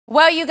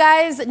Well, you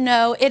guys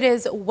know it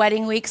is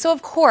wedding week, so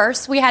of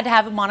course we had to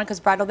have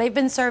Monicas Bridal. They've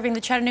been serving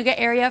the Chattanooga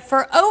area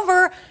for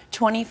over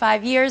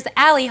 25 years.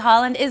 Alllie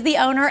Holland is the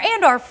owner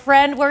and our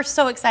friend. We're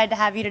so excited to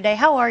have you today.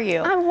 How are you?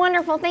 I'm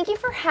wonderful. Thank you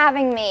for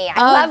having me.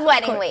 I love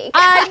wedding week.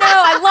 I know.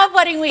 I love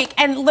wedding week.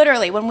 And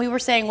literally, when we were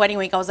saying wedding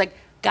week, I was like,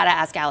 gotta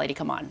ask Alllie to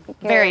come on.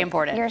 Very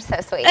important. You're so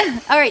sweet.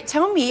 All right,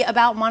 tell me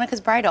about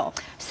Monicas Bridal.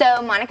 So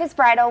Monicas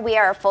Bridal, we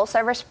are a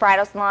full-service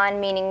bridal salon,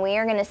 meaning we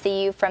are going to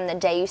see you from the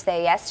day you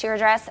say yes to your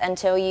dress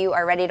until you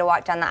are ready to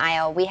walk down the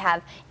aisle. We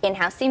have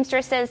in-house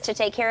seamstresses to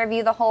take care of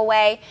you the whole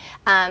way.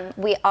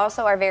 We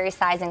also are very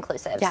size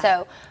inclusive. Yeah.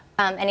 So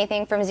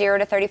anything from 0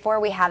 to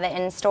 34, we have it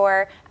in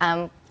store.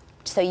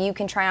 So you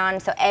can try on,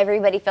 so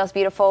everybody feels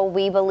beautiful.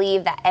 We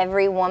believe that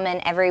every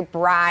woman, every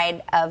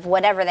bride of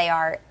whatever they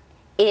are,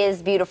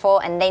 is beautiful,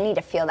 and they need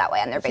to feel that way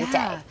on their big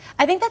day.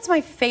 I think that's my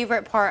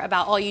favorite part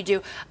about all you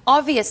do.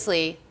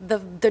 Obviously, the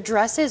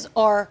dresses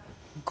are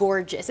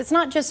gorgeous. It's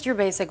not just your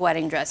basic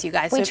wedding dress, you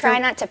guys. We try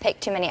not to pick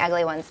too many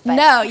ugly ones. But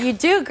no, you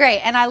do great,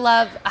 and I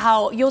love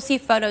how you'll see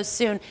photos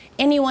soon.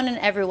 Anyone and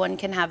everyone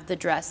can have the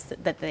dress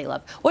that they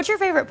love. What's your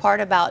favorite part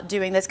about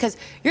doing this? Because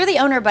you're the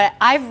owner, but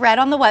I've read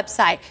on the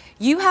website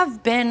you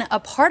have been a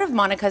part of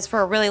Monica's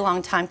for a really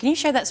long time. Can you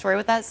share that story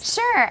with us?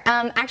 Sure.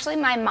 Actually,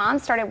 my mom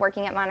started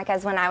working at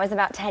Monica's when I was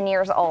about 10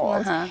 years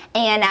old.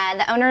 And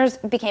the owners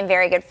became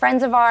very good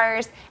friends of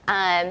ours,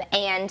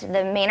 and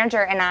the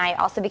manager and I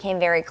also became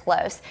very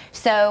close.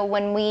 So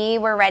when we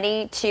were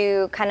ready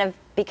to kind of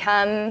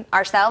become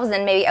ourselves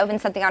and maybe open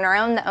something on our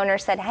own, the owner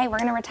said, hey, we're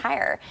going to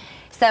retire.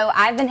 So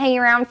I've been hanging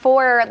around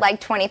for like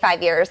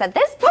 25 years at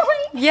this point.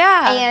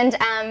 Yeah.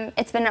 And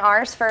it's been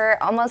ours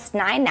for almost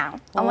 9 now.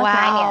 Almost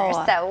 9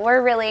 years. So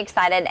we're really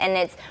excited.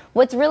 And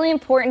what's really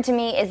important to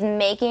me is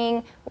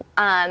making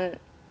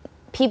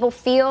people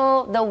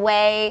feel the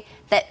way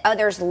that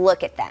others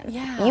look at them.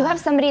 Yeah. You have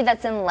somebody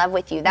that's in love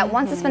with you, that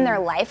wants to spend their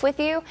life with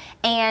you,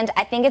 and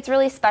I think it's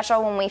really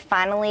special when we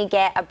finally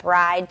get a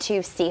bride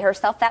to see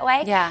herself that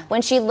way. Yeah.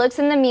 When she looks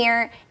in the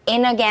mirror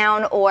in a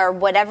gown or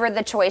whatever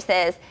the choice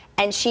is,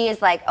 and she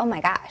is like, oh my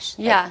gosh,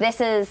 yeah,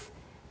 like,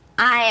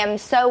 I am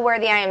so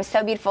worthy, I am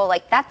so beautiful.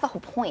 Like, that's the whole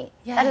point.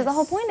 Yes. That is the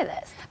whole point of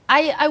this.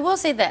 I will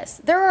say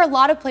this, there are a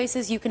lot of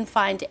places you can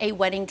find a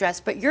wedding dress,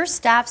 but your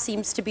staff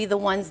seems to be the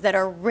ones that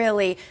are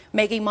really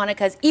making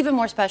Monica's even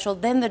more special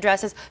than the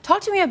dresses.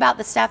 Talk to me about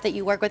the staff that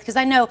you work with, because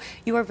I know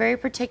you are very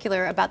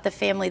particular about the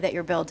family that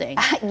you're building.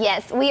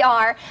 Yes, we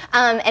are,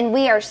 and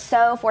we are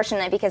so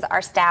fortunate because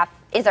our staff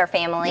is our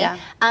family. Yeah.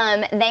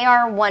 They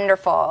are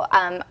wonderful.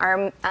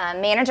 Our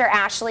manager,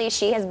 Ashley,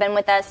 she has been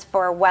with us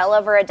for well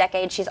over a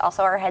decade. She's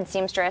also our head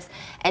seamstress,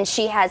 and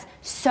she has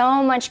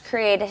so much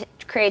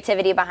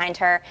creativity behind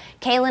her.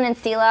 Kaylin and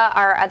Sela,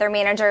 our other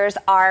managers,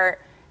 are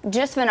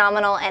just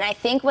phenomenal, and I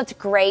think what's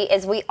great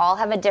is we all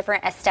have a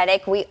different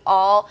aesthetic. We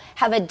all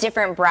have a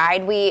different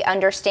bride we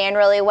understand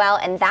really well,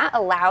 and that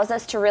allows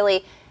us to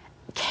really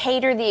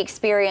cater the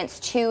experience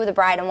to the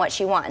bride and what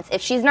she wants.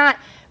 If she's not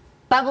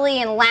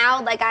bubbly and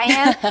loud like I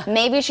am,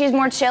 maybe she's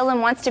more chill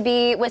and wants to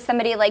be with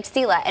somebody like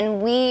Sela.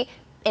 And we,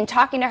 in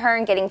talking to her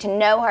and getting to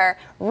know her,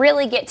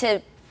 really get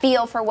to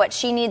feel for what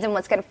she needs and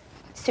what's going to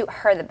suit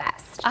her the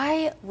best.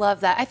 I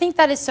love that. I think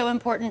that is so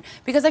important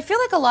because I feel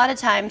like a lot of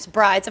times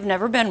brides, I've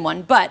never been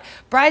one, but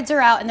brides are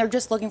out and they're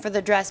just looking for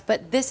the dress,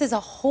 but this is a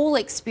whole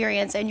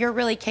experience and you're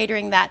really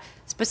catering that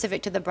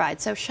specific to the bride.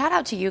 So shout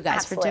out to you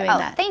guys for doing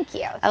that. Thank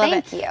you. I love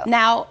Thank you.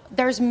 Now,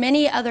 there's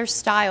many other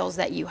styles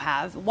that you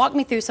have. Walk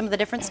me through some of the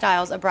different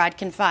styles a bride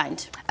can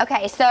find.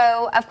 Okay,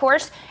 so of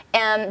course,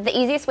 the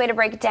easiest way to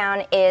break it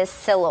down is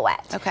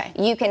silhouette. Okay.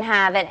 You can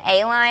have an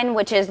A-line,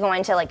 which is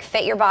going to like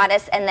fit your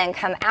bodice and then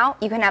come out.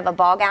 You can have a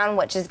ball gown,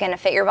 which is going to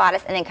fit your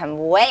bodice and then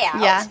come way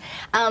out.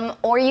 Yeah.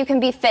 Or you can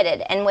be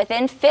fitted, and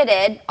within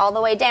fitted, all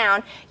the way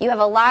down, you have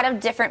a lot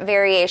of different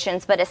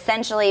variations, but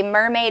essentially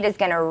mermaid is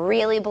going to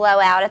really blow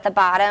out at the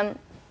bottom,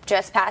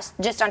 just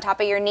on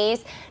top of your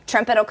knees.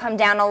 Trumpet will come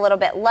down a little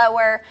bit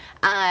lower,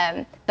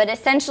 but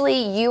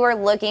essentially you are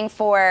looking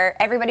for,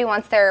 everybody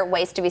wants their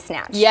waist to be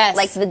snatched. Yes,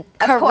 like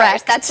of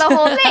course, that's the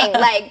whole thing.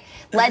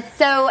 Like,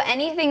 so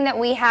anything that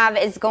we have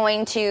is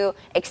going to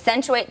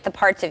accentuate the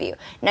parts of you.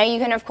 Now you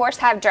can of course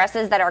have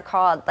dresses that are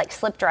called like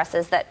slip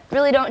dresses that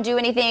really don't do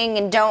anything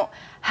and don't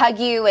hug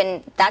you,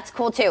 and that's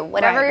cool too.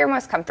 Whatever you're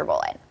most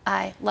comfortable in.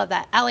 I love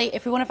that. Alllie,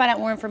 if we want to find out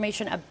more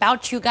information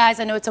about you guys,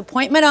 I know it's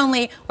appointment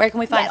only, where can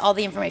we find all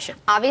the information?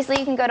 Obviously,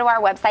 you can go to our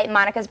website,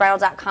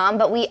 monicasbridal.com,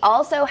 but we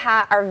also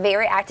are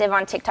very active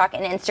on TikTok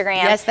and Instagram.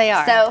 Yes, they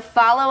are. So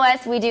follow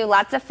us. We do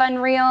lots of fun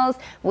reels.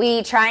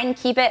 We try and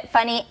keep it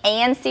funny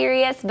and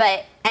serious,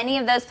 but any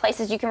of those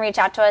places you can reach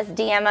out to us,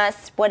 DM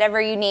us, whatever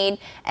you need,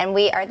 and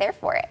we are there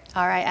for it.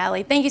 All right,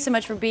 Alllie, thank you so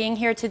much for being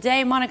here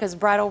today. Monicas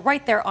Bridal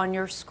right there on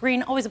your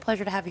screen. Always a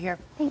pleasure to have you here.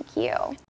 Thank you.